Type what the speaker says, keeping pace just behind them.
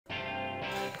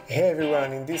Hey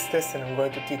everyone, in this lesson I'm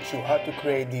going to teach you how to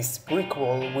create this brick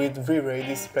wall with Vray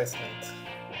Displacement.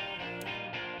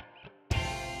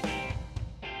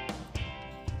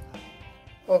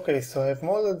 Okay, so I've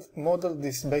modeled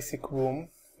this basic room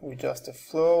with just a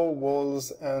floor,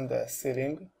 walls and a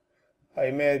ceiling.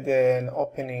 I made an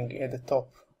opening at the top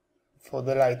for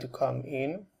the light to come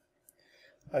in.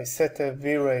 I set a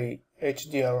Vray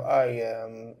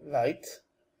HDRI light.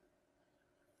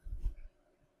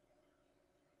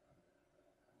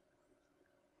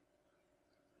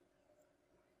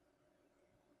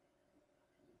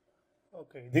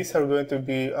 Okay, these are going to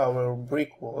be our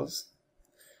brick walls.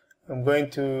 I'm going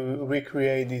to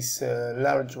recreate this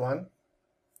large one.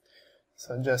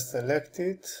 So just select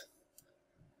it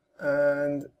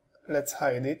and let's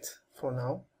hide it for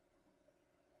now.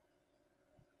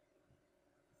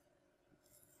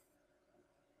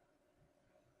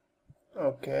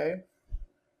 Okay.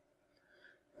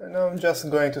 And now I'm just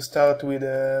going to start with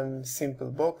a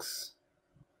simple box.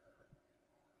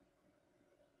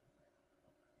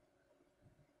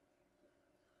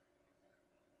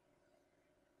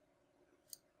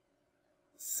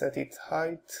 Set its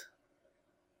height.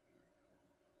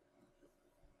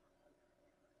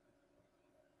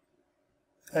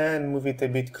 And move it a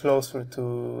bit closer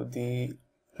to the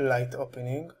light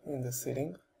opening in the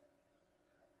ceiling.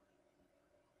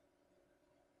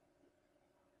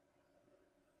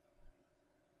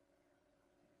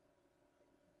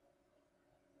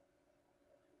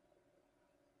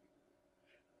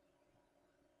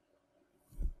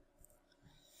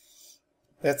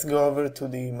 Let's go over to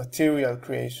the material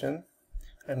creation.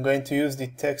 I'm going to use the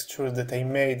texture that I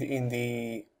made in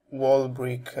the wall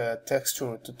brick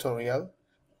texture tutorial.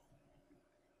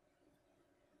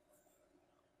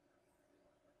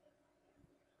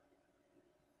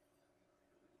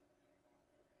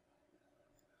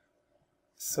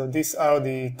 So these are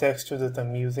the textures that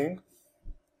I'm using.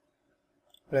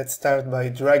 Let's start by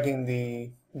dragging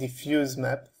the diffuse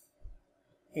map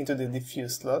into the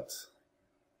diffuse slot.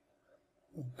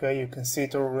 Okay, you can see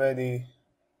it already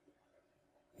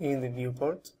in the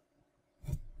viewport.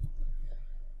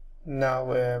 Now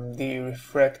the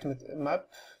refract map,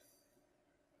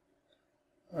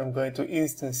 I'm going to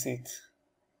instance it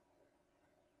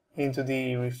into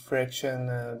the refraction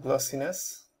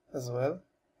glossiness as well,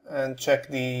 and check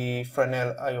the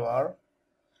Fresnel IOR.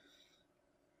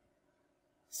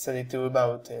 Set it to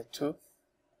about 2.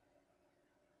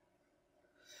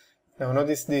 Now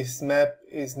notice this map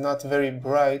is not very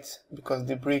bright because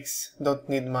the bricks don't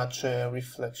need much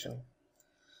reflection.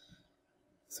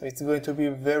 So it's going to be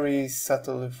very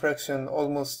subtle refraction,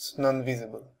 almost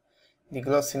non-visible. The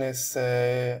glossiness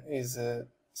is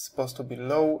supposed to be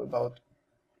low, about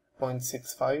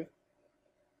 0.65.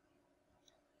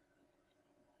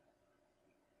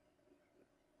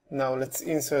 Now let's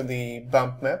insert the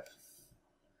bump map.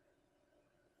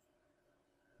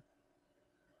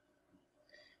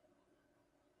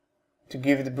 To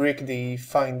give the brick the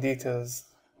fine details,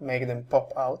 make them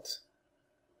pop out.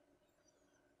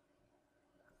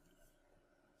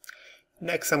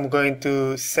 Next I'm going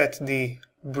to set the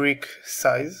brick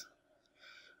size.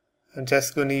 I'm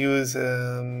just going to use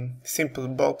a simple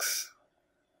box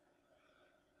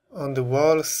on the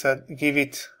wall, give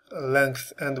it a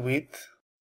length and width.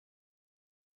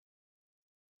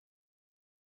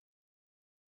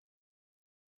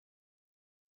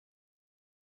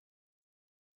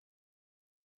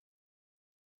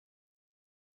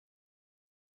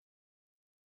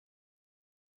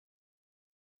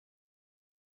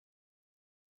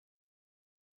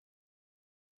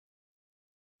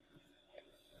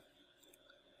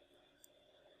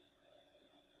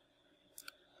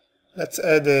 Let's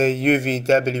add a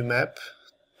UVW map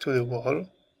to the wall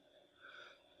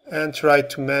and try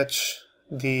to match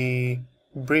the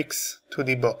bricks to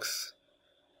the box.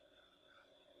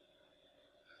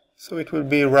 So it will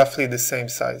be roughly the same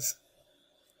size.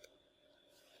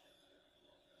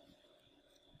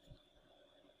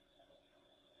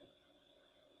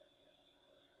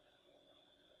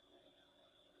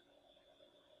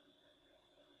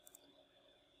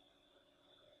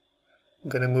 I'm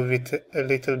gonna move it a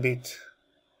little bit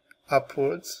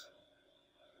upwards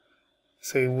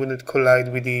so it wouldn't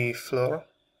collide with the floor.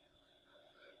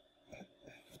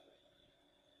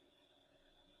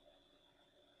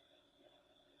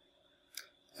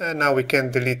 And now we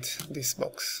can delete this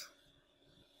box.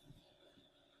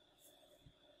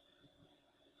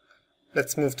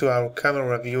 Let's move to our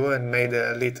camera view and made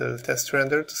a little test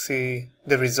render to see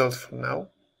the result from now.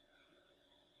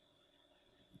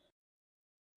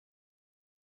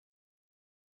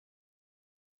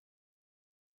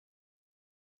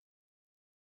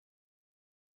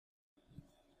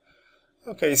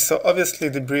 Okay, so obviously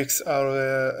the bricks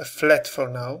are flat for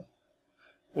now.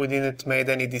 We didn't make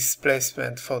any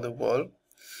displacement for the wall.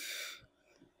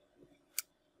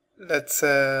 Let's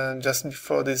just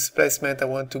before the displacement I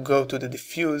want to go to the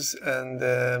diffuse and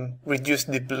reduce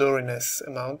the blurriness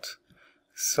amount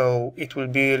so it will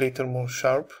be a little more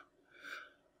sharp.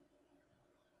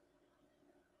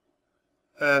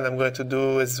 And I'm going to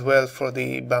do as well for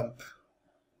the bump.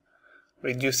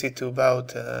 Reduce it to about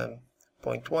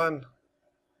 0.1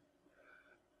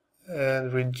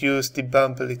 and reduce the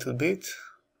bump a little bit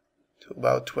to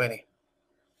about 20.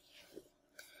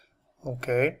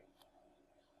 Okay.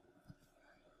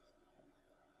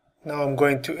 Now I'm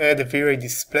going to add a Vray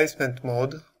Displacement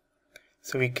mode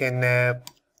so we can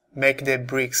make the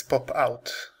bricks pop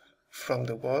out from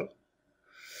the wall.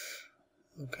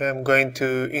 Okay, I'm going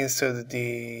to insert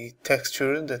the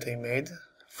texture that I made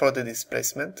for the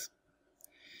displacement.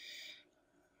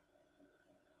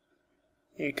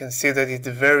 You can see that it's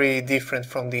very different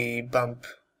from the bump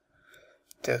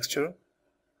texture.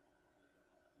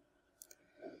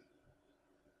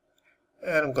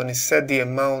 And I'm going to set the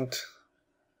amount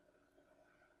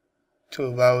to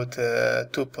about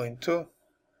 2.2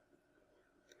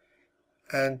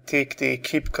 and take the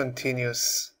keep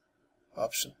continuous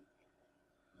option.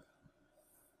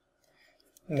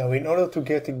 Now, in order to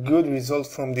get a good result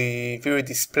from the Vray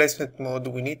Displacement mode,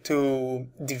 we need to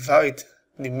divide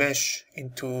the mesh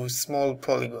into small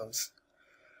polygons.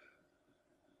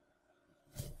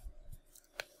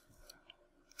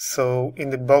 So in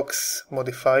the box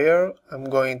modifier, I'm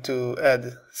going to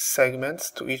add segments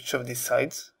to each of the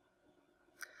sides.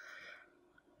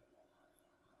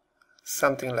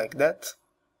 Something like that.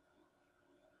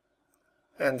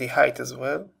 And the height as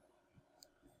well.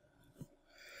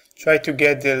 Try to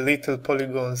get the little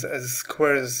polygons as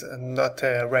squares and not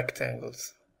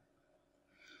rectangles.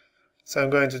 So I'm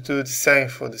going to do the same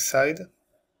for the side.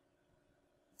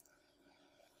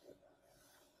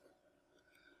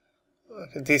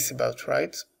 Okay, this is about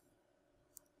right.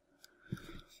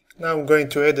 Now I'm going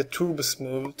to add a turbo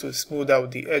smooth to smooth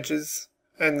out the edges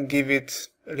and give it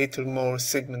a little more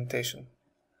segmentation.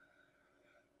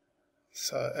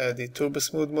 So add the turbo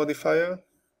smooth modifier.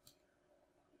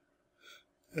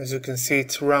 As you can see,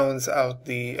 it rounds out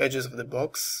the edges of the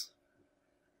box.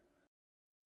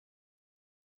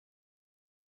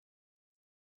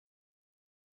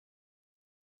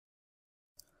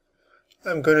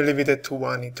 I'm going to leave it at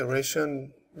 1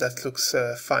 iteration. That looks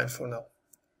fine for now.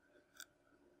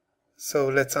 So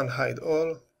let's unhide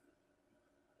all.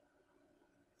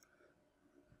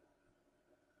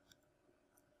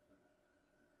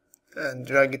 And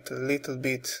drag it a little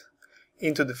bit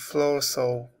into the floor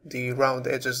so the round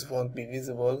edges won't be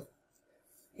visible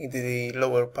in the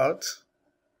lower part.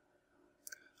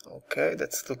 Okay,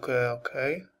 that's look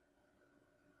okay.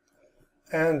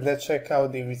 And let's check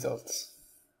out the results.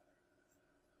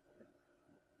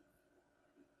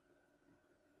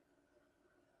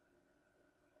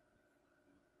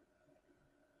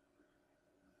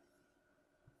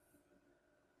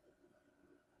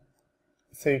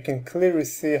 So you can clearly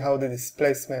see how the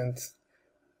displacement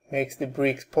makes the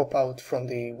bricks pop out from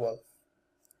the wall.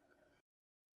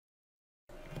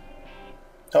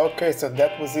 Okay, so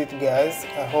that was it, guys.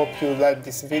 I hope you liked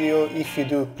this video. If you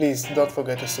do, please don't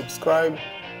forget to subscribe,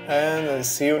 and I'll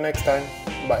see you next time.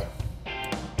 Bye.